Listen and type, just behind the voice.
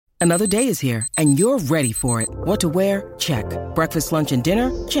Another day is here, and you're ready for it. What to wear? Check. Breakfast, lunch, and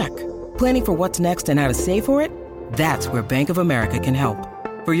dinner? Check. Planning for what's next and how to save for it? That's where Bank of America can help.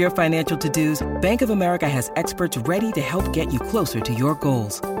 For your financial to-dos, Bank of America has experts ready to help get you closer to your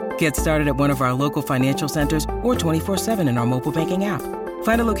goals. Get started at one of our local financial centers or 24/7 in our mobile banking app.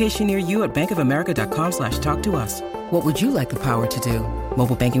 Find a location near you at bankofamerica.com/talktous. What would you like the power to do?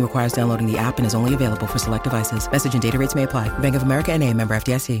 Mobile banking requires downloading the app and is only available for select devices. Message and data rates may apply. Bank of America N.A., member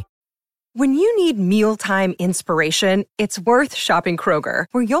FDIC. When you need mealtime inspiration, it's worth shopping Kroger,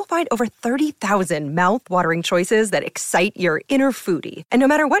 where you'll find over 30,000 mouth-watering choices that excite your inner foodie. And no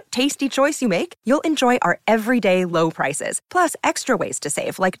matter what tasty choice you make, you'll enjoy our everyday low prices, plus extra ways to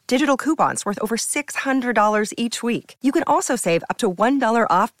save, like digital coupons worth over $600 each week. You can also save up to $1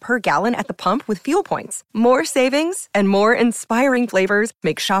 off per gallon at the pump with fuel points. More savings and more inspiring flavors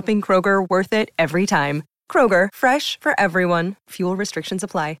make shopping Kroger worth it every time. Kroger, fresh for everyone. Fuel restrictions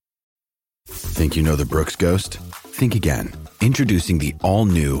apply. Think you know the Brooks Ghost? Think again. Introducing the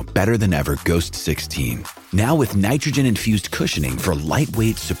all-new, better-than-ever Ghost 16. Now with nitrogen-infused cushioning for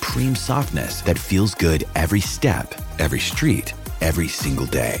lightweight, supreme softness that feels good every step, every street, every single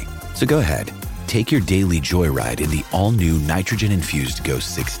day. So go ahead, take your daily joyride in the all-new nitrogen-infused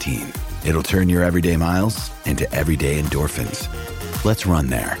Ghost 16. It'll turn your everyday miles into everyday endorphins. Let's run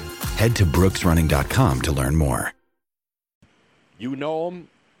there. Head to brooksrunning.com to learn more. You know him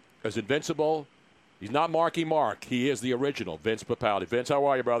as Invincible. He's not Marky Mark. He is the original Vince Papale. Vince, how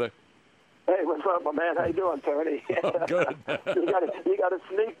are you, brother? Hey, what's up, my man? How you doing, Tony? Oh, good. you got a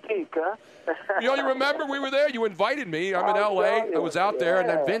sneak peek, huh? You remember we were there? You invited me. I'm in L.A. I was out there, and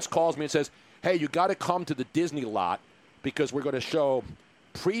then Vince calls me and says, hey, you got to come to the Disney lot because we're going to show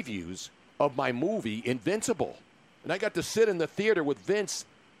previews of my movie, Invincible. And I got to sit in the theater with Vince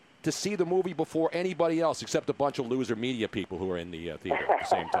to see the movie before anybody else, except a bunch of loser media people who were in the theater at the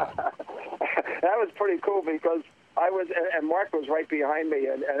same time. That was pretty cool because I was, and Mark was right behind me,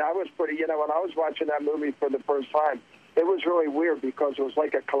 and I was pretty, when I was watching that movie for the first time, it was really weird because it was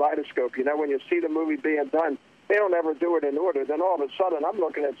like a kaleidoscope. When you see the movie being done, they don't ever do it in order. Then all of a sudden, I'm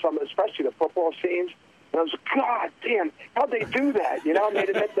looking at some, especially the football scenes, and I was like, God damn, how'd they do that? They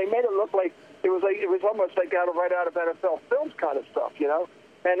made it look like it was almost like right out of NFL films kind of stuff,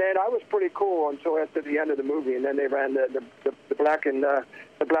 And then I was pretty cool until after the end of the movie, and then they ran the black and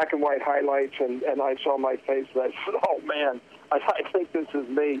white highlights, and I saw my face, and I said, "Oh man, I think this is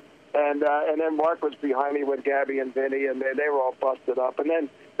me." And then Mark was behind me with Gabby and Vinny, and they were all busted up. And then,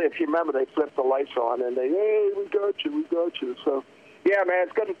 if you remember, they flipped the lights on, and hey, we got you. So, yeah, man,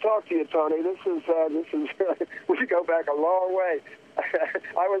 it's good to talk to you, Tony. This is we go back a long way.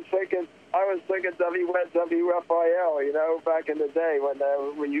 I was thinking WFIL, back in the day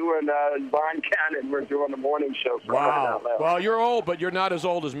when you and Von Cannon were doing the morning show. Wow. Well, you're old, but you're not as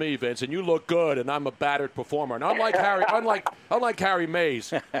old as me, Vince, and you look good, and I'm a battered performer. And unlike Harry Mays,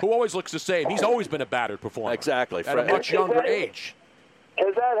 who always looks the same, he's always been a battered performer. Exactly. At a much younger age.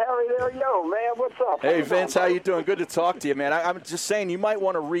 Is that Harry there? Yo, man, what's up? Hey, Vince, how you doing? Good to talk to you, man. I'm just saying you might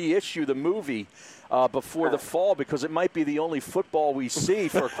want to reissue the movie before the fall because it might be the only football we see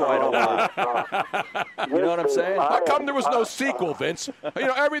for quite a while. You know what I'm saying? How come there was no sequel, Vince?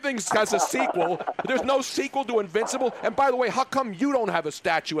 Everything has a sequel. There's no sequel to Invincible. And by the way, how come you don't have a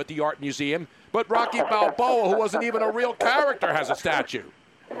statue at the Art Museum, but Rocky Balboa, who wasn't even a real character, has a statue?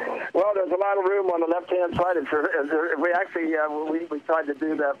 Well, there's a lot of room on the left-hand side. We actually we tried to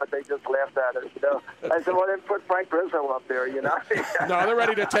do that, but they just laughed at us. I said, well, then put Frank Rizzo up there, No, they're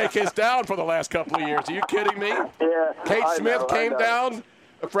ready to take his down for the last couple of years. Are you kidding me? Yeah. Kate Smith came down.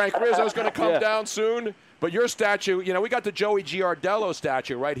 Frank Rizzo's going to come down soon. But your statue, we got the Joey Giardello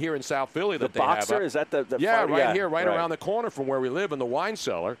statue right here in South Philly that they have. The boxer? Is that the yeah, fight? Right here, right around the corner from where we live in the wine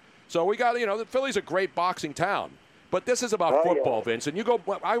cellar. So we got, the Philly's a great boxing town. But this is about football, Vince. And we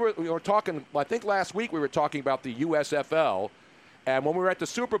were talking, I think last week we were talking about the USFL. And when we were at the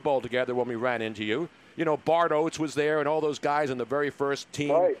Super Bowl together, when we ran into you, Bart Oates was there and all those guys in the very first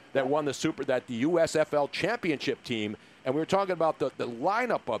team that won the USFL championship team. And we were talking about the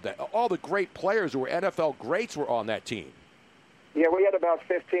lineup of that. All the great players who were NFL greats were on that team. Yeah, we had about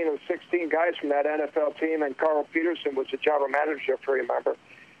 15 or 16 guys from that NFL team, and Carl Peterson was the general manager, if you remember.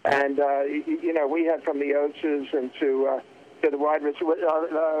 And, we had from the Oateses and to the wide receivers.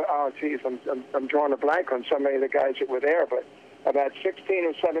 I'm drawing a blank on so many of the guys that were there, but about 16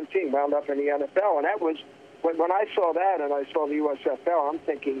 or 17 wound up in the NFL. And that was, when I saw that and I saw the USFL, I'm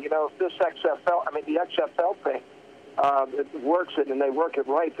thinking, if this the XFL thing, it works it and they work it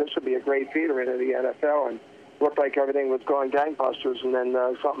right, this would be a great feeder into the NFL. And looked like everything was going gangbusters, and then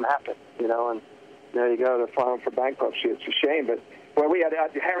something happened, and there you go, they're filing for bankruptcy. It's a shame, but Well, we had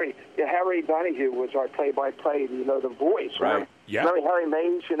Harry Donahue was our play-by-play, the voice, right? Yeah. Remember Harry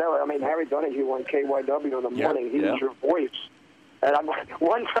Mays, Harry Donahue on KYW in the morning. He was your voice. And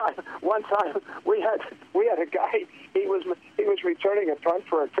one time we had a guy. He was returning a punt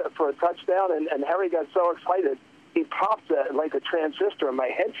for a touchdown, and Harry got so excited he popped like a transistor in my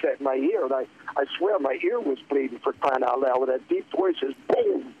headset in my ear, and I swear my ear was bleeding for crying out loud with that deep voice. Just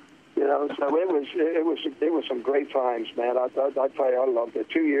boom. So it was some great times, man. I tell you, I loved it.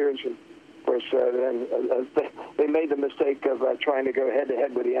 2 years, and of course, then they made the mistake of trying to go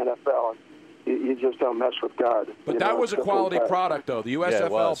head-to-head with the NFL. You just don't mess with God. But that was a quality product, though. The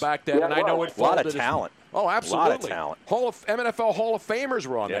USFL back then, and I know it folded. A lot of talent. Oh, absolutely. A lot of talent. NFL Hall of Famers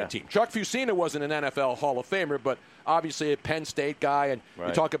were on that team. Chuck Fusina wasn't an NFL Hall of Famer, but obviously a Penn State guy. And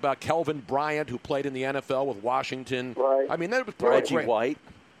you talk about Kelvin Bryant, who played in the NFL with Washington. Right. I mean, that was Reggie White.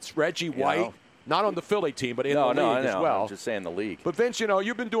 It's Reggie White. Not on the Philly team, but in the league as well. I'm just saying the league. But, Vince,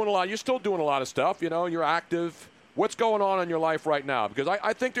 you've been doing a lot. You're still doing a lot of stuff. You're active. What's going on in your life right now? Because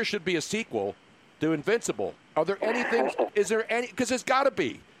I think there should be a sequel to Invincible. Are there anything? Is there any? Because there's got to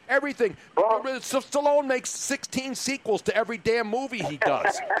be. Everything. Stallone makes 16 sequels to every damn movie he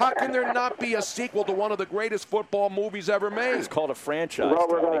does. How can there not be a sequel to one of the greatest football movies ever made? It's called a franchise.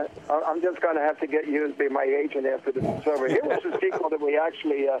 Well, I'm just going to have to get you to be my agent after this is over. Here was a sequel that we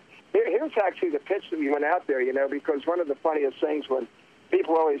actually. Here's actually the pitch that we went out there. Because one of the funniest things when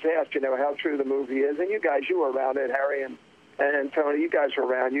people always ask, how true the movie is, and you guys, you were around it, Harry and Tony, you guys were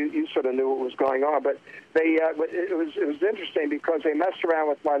around. You sort of knew what was going on, but it was interesting because they messed around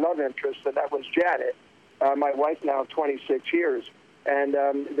with my love interest, and that was Janet, my wife now 26 years, and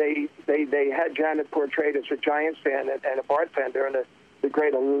they had Janet portrayed as a Giants fan and a bartender, and the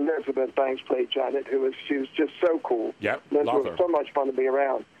great Elizabeth Banks played Janet, she was just so cool. Yeah, love her. So much fun to be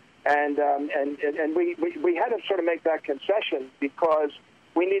around, and we had to sort of make that concession because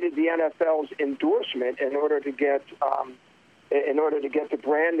we needed the NFL's endorsement in order to get the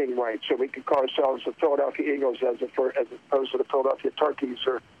branding right, so we could call ourselves the Philadelphia Eagles as opposed to the Philadelphia Turkeys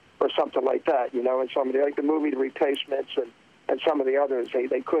or something like that, and some of the movie Replacements and some of the others,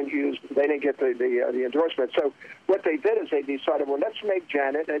 they couldn't use, they didn't get the endorsement. So what they did is they decided, well, let's make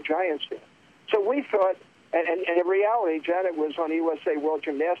Janet a Giants fan. So we thought, and in reality, Janet was on the USA World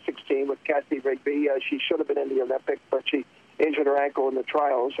Gymnastics team with Kathy Rigby. She should have been in the Olympics, but she injured her ankle in the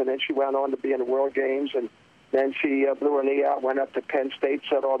trials, and then she went on to be in the World Games, and then she blew her knee out, went up to Penn State,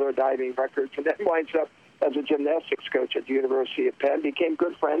 set all their diving records, and then winds up as a gymnastics coach at the University of Penn. Became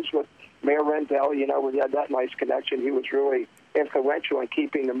good friends with Mayor Rendell. We had that nice connection. He was really influential in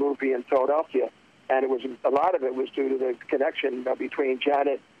keeping the movie in Philadelphia, and a lot of it was due to the connection between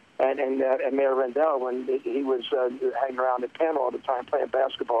Janet and Mayor Rendell when he was hanging around at Penn all the time playing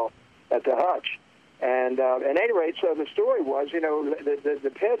basketball at the Hutch. And at any rate, so the story was,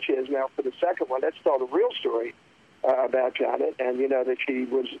 the pitch is now for the second one. Let's tell the real story about Janet, and that she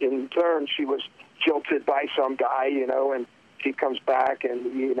was jilted by some guy, and she comes back, and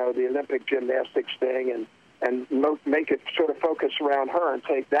the Olympic gymnastics thing, and make it sort of focus around her and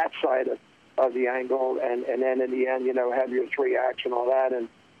take that side of the angle, and then in the end, have your 3 acts and all that. And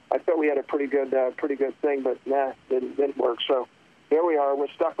I thought we had a pretty good thing, but didn't work. So. Here we are. We're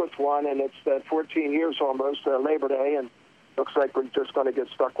stuck with one, and it's 14 years almost, Labor Day, and looks like we're just going to get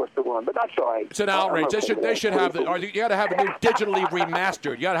stuck with the one. But that's all right. It's an outrage. They should have you got to have it new digitally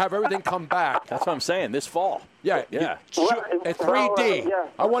remastered. You got to have everything come back. That's what I'm saying. This fall. Yeah. At 3D.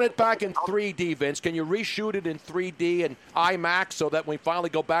 I want it back in 3D, Vince. Can you reshoot it in 3D and IMAX so that when we finally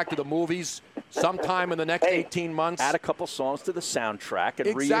go back to the movies sometime in the next 18 months? Add a couple songs to the soundtrack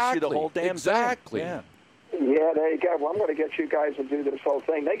and reissue the whole damn thing. Yeah. Yeah, there you go. Well, I'm going to get you guys to do this whole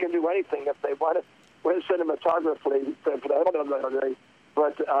thing. They can do anything if they want it. With cinematographically, but it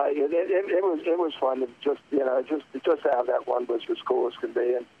was fun to just have that one was as cool as can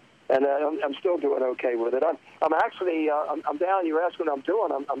be, and I'm still doing okay with it. I'm actually I'm down. You're asking what I'm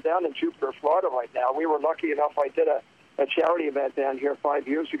doing. I'm down in Jupiter, Florida right now. We were lucky enough. I did a charity event down here 5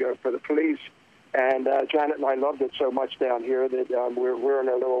 years ago for the police, and Janet and I loved it so much down here that we're in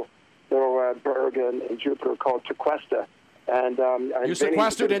a little burg in Jupiter called Tequesta. And you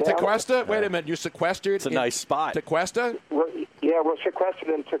sequestered in Tequesta? Wait a minute, you sequestered? It's a nice spot. Tequesta? We're sequestered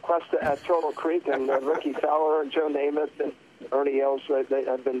in Tequesta at Turtle Creek, and Ricky Fowler and Joe Namath and Ernie Els. They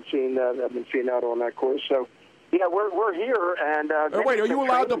have been seen out on that course. So, yeah, we're here. And wait, are you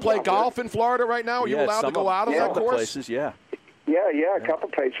allowed to play golf in Florida right now? Are you allowed to go out on that course? Places, yeah. Yeah, a couple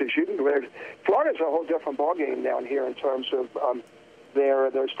places. You can go there. Florida's a whole different ballgame down here in terms of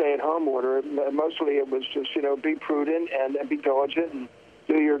their stay-at-home order. Mostly it was just, be prudent and be diligent and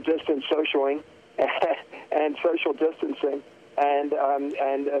do your distance socialing and social distancing.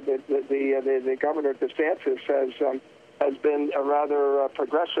 the governor DeSantis has been rather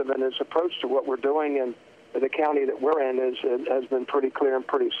progressive in his approach to what we're doing, and the county that we're in has been pretty clear and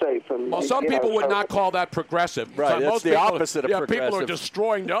pretty safe. And well, some people would not call that progressive. Right, so it's the opposite of progressive. People are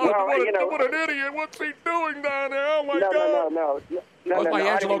destroying down. What an idiot! What's he doing down there? Oh my God! No, my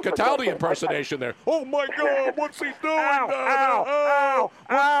Angelo Cataldi impersonation there. Oh my God! What's he doing down there?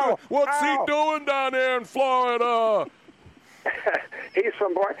 What's he doing down there in Florida? He's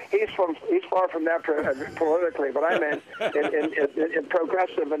far from that politically, but I meant in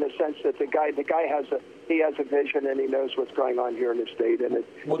progressive in the sense that the guy has a vision and he knows what's going on here in the state. And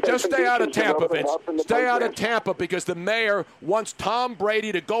just stay out of Tampa, Vince. Stay out of Tampa because the mayor wants Tom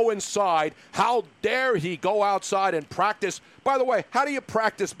Brady to go inside. How dare he go outside and practice? By the way, how do you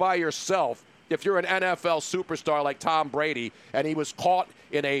practice by yourself if you're an NFL superstar like Tom Brady and he was caught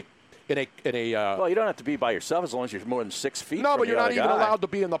in a well, you don't have to be by yourself as long as you're more than 6 feet. No, but you're not even guy. allowed to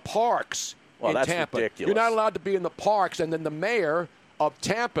be in the parks in that's Tampa. Ridiculous. You're not allowed to be in the parks, and then the mayor of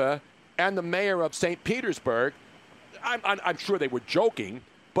Tampa and the mayor of St. Petersburg, I'm sure they were joking,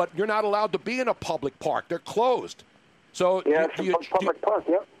 but you're not allowed to be in a public park. They're closed. So public park,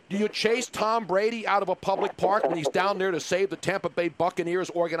 yep. Do you chase Tom Brady out of a public park when he's down there to save the Tampa Bay Buccaneers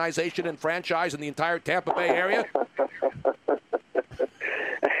organization and franchise in the entire Tampa Bay area?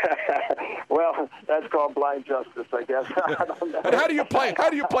 Well, that's called blind justice, I guess. I don't know. But how do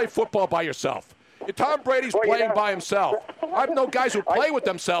you play football by yourself? If Tom Brady's playing by himself. I've known guys who play with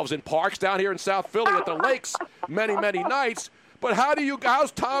themselves in parks down here in South Philly at the lakes many, many nights. But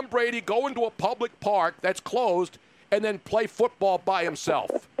how's Tom Brady go into a public park that's closed and then play football by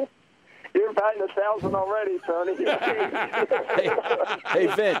himself? You're batting 1,000 already, Tony. Hey,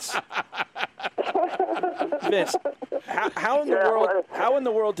 Vince. Vince, how in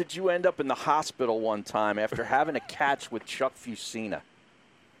the world did you end up in the hospital one time after having a catch with Chuck Fusina?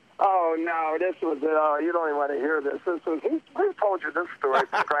 Oh, no, this was you don't even want to hear this. Who told you this story?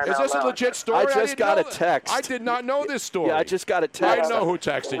 Is this a legit story? I just got a text. I did not know this story. Yeah, I just got a text. I know who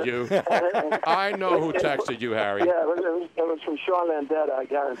texted you. I know who texted you, Harry. Yeah, it was from Sean Landetta, I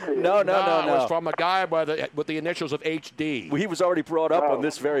guarantee. No. It was from a guy with the initials of HD. Well, he was already brought up on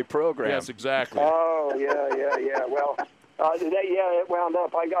this very program. Yes, exactly. Oh, yeah. Well, it wound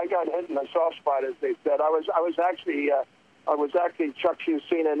up. I got hit in a soft spot, as they said. I was actually Chuck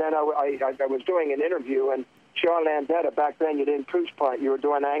Fusina, and then I was doing an interview, and Sean Landetta, back then you didn't cruise punt, you were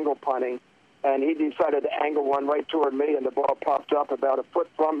doing angle punting, and he decided to angle one right toward me, and the ball popped up about a foot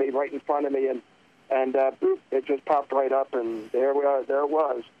from me, right in front of me, and boop, it just popped right up, and there it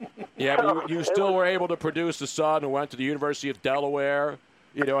was. Yeah, but you still were able to produce a son who went to the University of Delaware,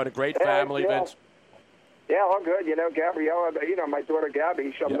 and a great family, Vince. Yeah, all good. Gabriella, my daughter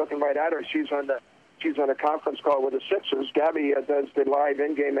Gabby, I'm looking right at her. She's on a conference call with the Sixers. Gabby does the live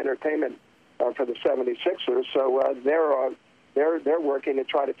in-game entertainment for the 76ers. So they're working to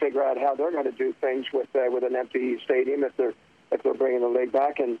try to figure out how they're going to do things with an empty stadium if they're bringing the league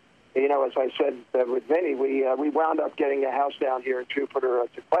back. And as I said with Vinny, we wound up getting a house down here in Jupiter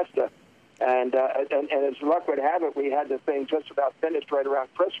to Cuesta, and as luck would have it, we had the thing just about finished right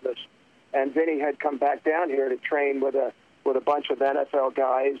around Christmas. And Vinny had come back down here to train with a bunch of NFL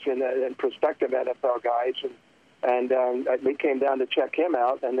guys and prospective NFL guys, and we came down to check him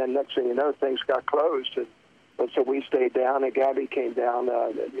out, and then next thing you know, things got closed, and so we stayed down, and Gabby came down,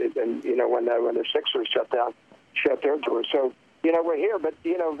 and when the Sixers shut their doors. So we're here, but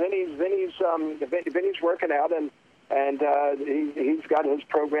Vinny's working out, and he's got his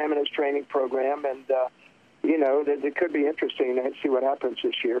program and his training program, and it could be interesting to see what happens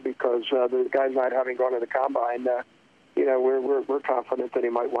this year because the guy's not having gone to the combine. We're confident that he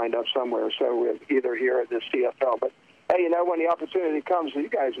might wind up somewhere. So either here or the CFL. But hey, when the opportunity comes, you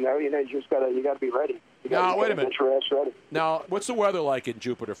guys know, you just you got to be ready. Now wait a minute. Get your ass ready. Now, what's the weather like in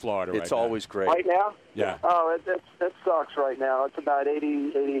Jupiter, Florida? It's always great. Right now? Yeah. Oh, it sucks right now. It's about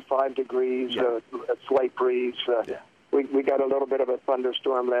 80, 85 degrees. Yeah. A slight breeze. Yeah. We got a little bit of a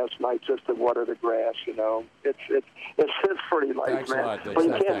thunderstorm last night just to water the grass. It's pretty nice, Thanks man. a lot,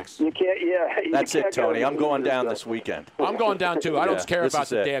 But thanks. you can't. That's it, Tony. I'm going down this weekend. I'm going down too. I don't care about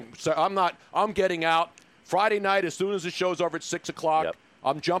the it. damn. So I'm getting out Friday night as soon as the show's over at 6 o'clock. Yep.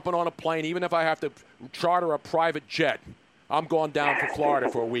 I'm jumping on a plane, even if I have to charter a private jet. I'm going down to Florida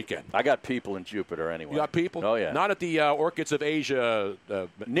for a weekend. I got people in Jupiter anyway. You got people? Oh, yeah. Not at the Orchids of Asia.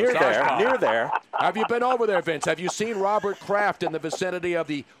 Near there. Have you been over there, Vince? Have you seen Robert Kraft in the vicinity of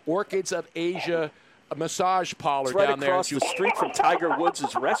the Orchids of Asia massage parlor it's right down there? across the street from Tiger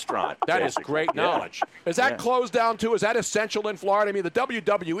Woods' restaurant. That basically. is great knowledge. Is that closed down, too? Is that essential in Florida? I mean, the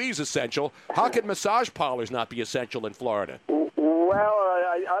WWE is essential. How can massage parlors not be essential in Florida? Well,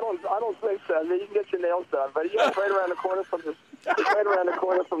 I don't think so. I mean, you can get your nails done, but yeah, it's right around the corner from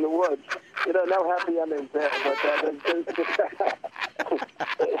the woods. You don't know happy endings there, but how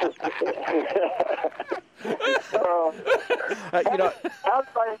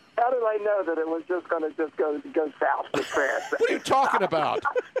did I know that it was just going to go south so fast? What are you talking about?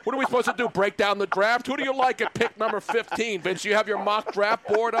 What are we supposed to do? Break down the draft? Who do you like at pick number 15, Vince? You have your mock draft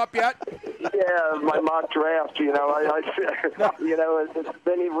board up yet? Yeah, my mock draft.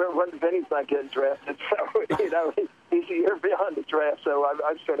 Vinny's not getting drafted, so he's a year beyond the draft. So I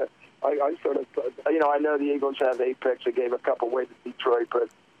know the Eagles have 8 picks. They gave a couple away to Detroit, but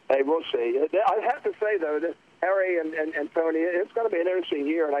hey, we'll see. I have to say though that Harry and Tony, it's going to be an interesting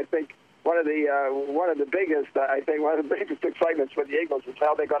year, and I think one of the biggest excitements for the Eagles is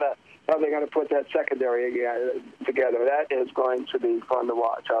how they're going to put that secondary together. That is going to be fun to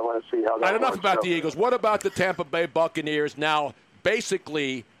watch. I want to see how that works. Enough about the Eagles. What about the Tampa Bay Buccaneers now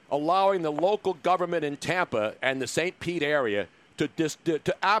basically allowing the local government in Tampa and the St. Pete area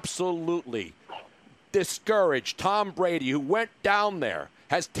to absolutely discourage Tom Brady, who went down there,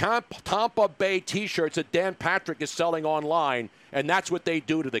 has Tampa Bay T-shirts that Dan Patrick is selling online, and that's what they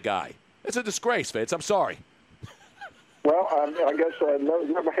do to the guy. It's a disgrace, Vince. I'm sorry. Well, I guess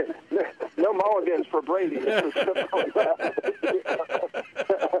no mulligans for Brady. He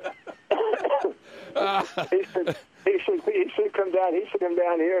should come down. He should come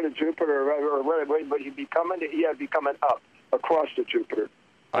down here to Jupiter, or but he'd be coming up across to Jupiter.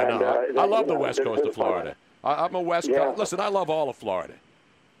 I know. I love the West Coast of Florida. I'm a West Coast. Listen, I love all of Florida,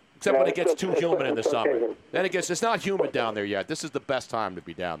 except when it gets too humid in the summer. Okay. Then it's not humid down there yet. This is the best time to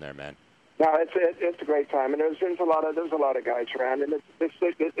be down there, man. No, it's a great time, and there's a lot of guys around, and it's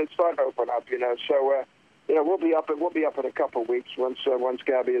starting to open up, So we'll be up in a couple of weeks once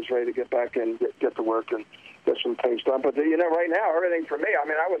Gabby is ready to get back and get to work and get some things done. But right now everything for me. I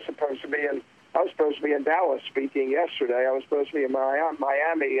mean, I was supposed to be in Dallas speaking yesterday. I was supposed to be in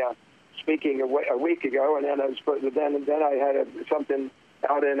Miami speaking a week ago, and then I had something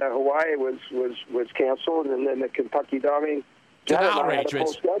out in Hawaii was canceled, and then the Kentucky Derby. It's an outrage,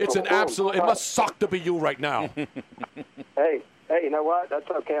 Vince. It's an absolute. It must suck to be you right now. Hey, you know what? That's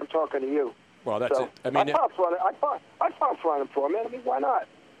okay. I'm talking to you. Well, that's it. I mean, I thought running for him. I mean, why not?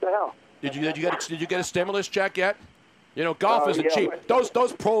 The hell? Did you get a stimulus check yet? Golf isn't cheap. Those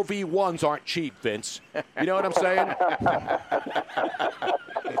Pro V1s aren't cheap, Vince. You know what I'm saying?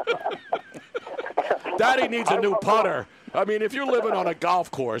 Daddy needs a new putter. I mean, if you're living on a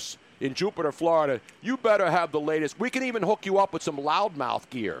golf course in Jupiter, Florida, you better have the latest. We can even hook you up with some Loudmouth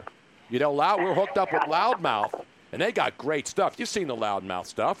gear. We're hooked up with Loudmouth, and they got great stuff. You've seen the Loudmouth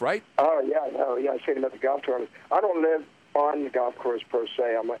stuff, right? Oh, yeah, I know. Yeah, I've seen it at the golf tournament. I don't live on the golf course per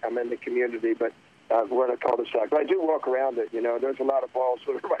se. I'm in the community, but we're in a cul-de-sac. But I do walk around it. There's a lot of balls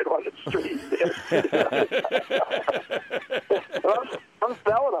that are right on the street. I'm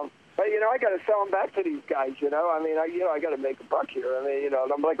selling them. But, I got to sell them back to these guys, I mean, I got to make a buck here. I mean,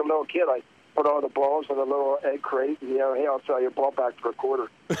 I'm like a little kid. I put all the balls in a little egg crate, and, hey, I'll sell your ball back for a quarter.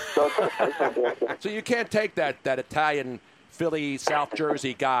 So you can't take that Italian, Philly, South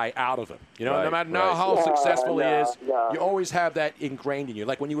Jersey guy out of him. No matter how successful he is, you always have that ingrained in you.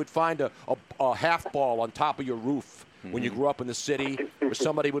 Like when you would find a half ball on top of your roof when you grew up in the city, or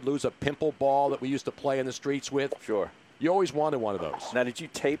somebody would lose a pimple ball that we used to play in the streets with. Sure. You always wanted one of those. Now, did you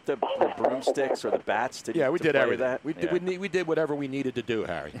tape the broomsticks or the bats? We did everything. That? We did whatever we needed to do,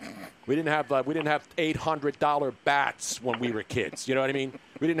 Harry. We didn't have $800 bats when we were kids. You know what I mean?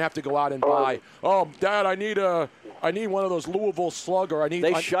 We didn't have to go out and buy. Oh, Dad, I need one of those Louisville Slugger.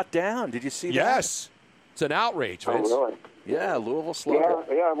 They shut down. Did you see that? Yes, it's an outrage, Vince. Oh, really? Yeah, Louisville Slugger.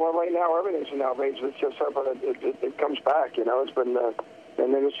 Yeah. Well, right now everything's an outrage. It's just hoping it comes back. It's been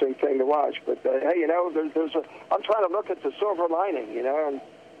an interesting thing to watch. But hey, I'm trying to look at the silver lining. And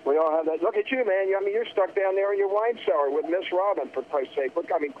we all have that. Look at you, man. I mean, you're stuck down there in your wine cellar with Miss Robin, for Christ's sake.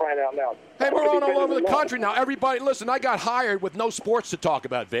 Look, I mean, crying out loud. Hey, we're all over the country now. Everybody, listen. I got hired with no sports to talk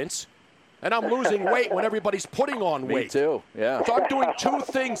about, Vince. And I'm losing weight when everybody's putting on weight. Me too, yeah. So I'm doing 2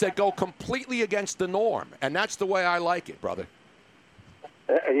 things that go completely against the norm, and that's the way I like it, brother.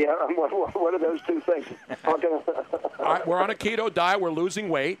 Yeah, what are those 2 things? We're on a keto diet. We're losing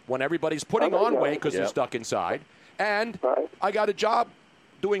weight when everybody's putting on weight because they're stuck inside. And I got a job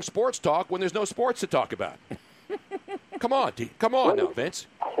doing sports talk when there's no sports to talk about. Come on now, Vince.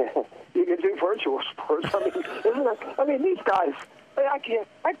 You can do virtual sports. I mean, these guys. I can't.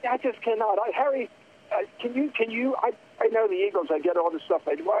 I just cannot. Harry, can you? I know the Eagles. I get all this stuff.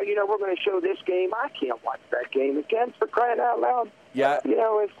 We're going to show this game. I can't watch that game again, for crying out loud. Yeah.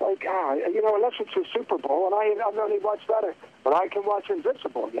 It's like, unless it's a Super Bowl, and I've only watched that, but I can watch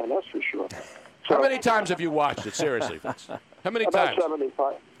Invincible again, that's for sure. So, how many times have you watched it, seriously, Vince? How many about times?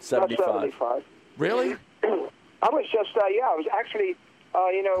 75. 75. About 75. Really? I was just, I was actually,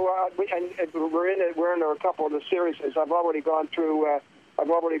 we're in a couple of the series. I've already gone through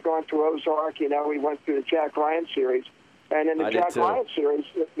Ozark. We went through the Jack Ryan series. And in the Jack Ryan series,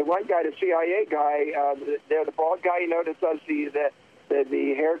 the one guy, the CIA guy, the bald guy, that does the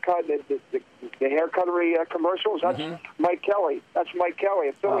haircut, the haircuttery commercials. That's Mike Kelly. That's Mike Kelly,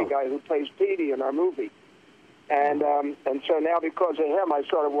 a Philly guy who plays Petey in our movie. And so now because of him, I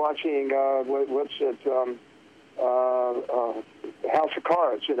started watching House of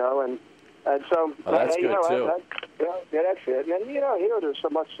Cards, and so that's good too. That's it. And then here there's so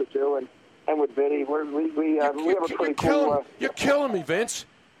much to do, and with Vinny, we have a pretty cool. You're killing me, Vince.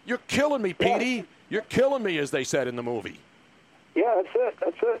 You're killing me, Petey. Yeah. You're killing me, as they said in the movie. Yeah,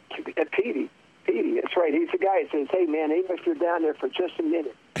 that's it. Petey. That's right. He's the guy that says, "Hey, man, even if you're down there for just a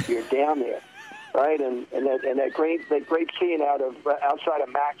minute, you're down there." Right, and that great scene outside of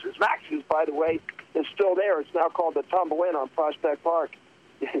Max's. Max's, by the way, is still there. It's now called the Tumble Inn on Prospect Park.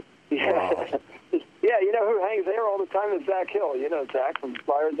 Wow. Yeah, who hangs there all the time is Zach Hill. Zach from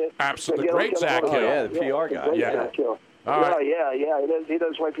Flyers. Absolutely, great Zach Hill. Yeah, the PR guy. Yeah. Zach Hill. All right. Yeah. He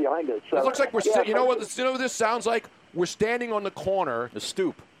does right behind us. So, it looks like we're. What this sounds like? We're standing on the corner,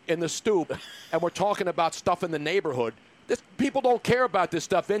 in the stoop, and we're talking about stuff in the neighborhood. People don't care about this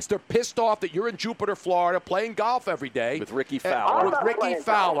stuff, Vince. They're pissed off that you're in Jupiter, Florida, playing golf every day with Ricky Fowler,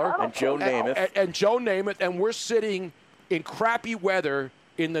 and Joe Namath, and Joe Namath, and we're sitting in crappy weather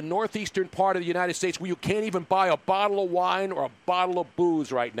in the northeastern part of the United States where you can't even buy a bottle of wine or a bottle of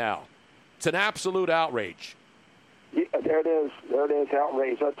booze right now. It's an absolute outrage. Yeah, there it is,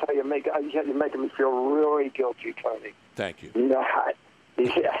 outrage. I tell you, you're making me feel really guilty, Tony. Thank you. Yeah.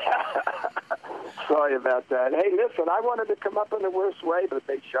 Sorry about that. Hey, listen, I wanted to come up in the worst way, but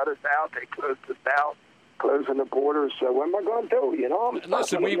they shut us out. They closed us out, closing the borders. So what am I going to do?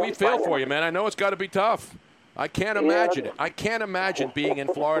 Listen, we feel for you, man. I know it's got to be tough. I can't imagine it. I can't imagine being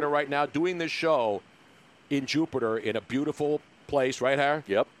in Florida right now doing this show in Jupiter in a beautiful place, right, Harry?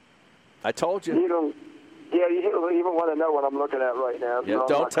 Yep. I told you. You don't even want to know what I'm looking at right now. Yeah,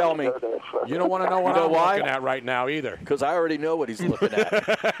 don't tell me. You don't want to know what I'm looking at right now either. Because I already know what he's looking at.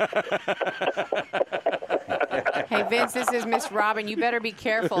 Hey, Vince, this is Miss Robin. You better be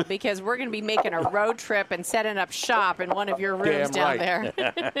careful because we're going to be making a road trip and setting up shop in one of your rooms down there.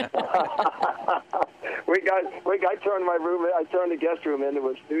 I turned the guest room into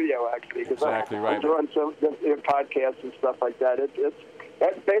a studio, actually. Exactly right. I'm doing some podcasts and stuff like that. That's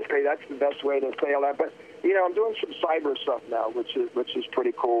the best way to say all that. But I'm doing some cyber stuff now, which is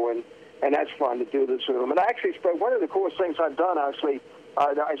pretty cool, and that's fun to do this room. And I actually spoke. One of the coolest things I've done, actually,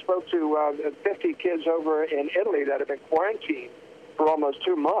 I spoke to 50 kids over in Italy that have been quarantined for almost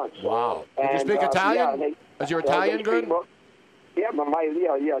 2 months. Wow! Did you speak Italian? Is your Italian good?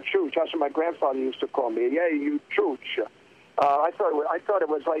 Truce. That's what my grandfather used to call me. Yeah, you Truce. I thought he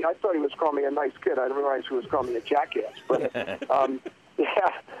was calling me a nice kid. I didn't realize he was calling me a jackass. But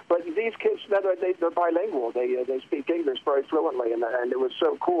but these kids, they're bilingual. They speak English very fluently, and it was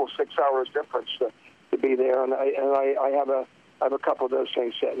so cool. 6 hours difference to be there, and I have a couple of those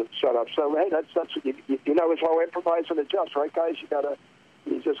things set up. So hey, that's it's all improvise and adjust, right, guys?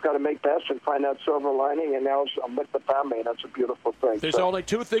 You just got to make best and find that silver lining, and now I'm with the family, and that's a beautiful thing. There's only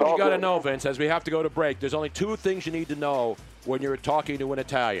two things you got to know, Vince, as we have to go to break. There's only two things you need to know when you're talking to an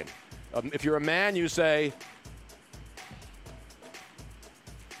Italian. If you're a man, you say,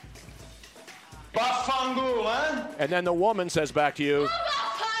 Baffangulo, eh? And then the woman says back to you,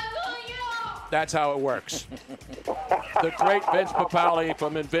 that's how it works. The great Vince Papale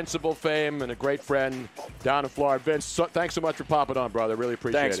from Invincible fame and a great friend down in Florida. Vince, thanks so much for popping on, brother. Really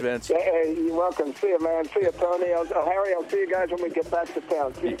appreciate it. Thanks, Vince. Hey, you're welcome. See you, man. See you, Tony. Harry, I'll see you guys when we get back to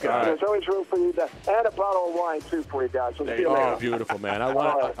town. There's always room for you to add a bottle of wine, too, for you guys. Oh, beautiful, man. I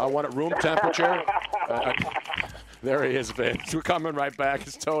want it room temperature. There he is, Vince. We're coming right back.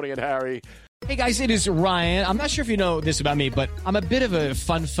 It's Tony and Harry. Hey, guys, it is Ryan. I'm not sure if you know this about me, but I'm a bit of a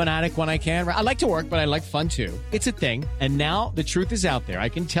fun fanatic when I can. I like to work, but I like fun, too. It's a thing. And now the truth is out there. I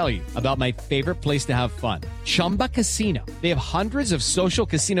can tell you about my favorite place to have fun. Chumba Casino. They have hundreds of social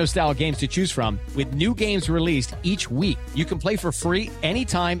casino-style games to choose from with new games released each week. You can play for free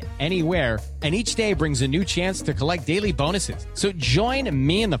anytime, anywhere, and each day brings a new chance to collect daily bonuses. So join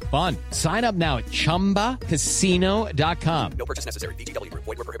me in the fun. Sign up now at ChumbaCasino.com. No purchase necessary. VGW Group.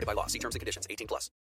 Void where prohibited by law. See terms and conditions. 18+.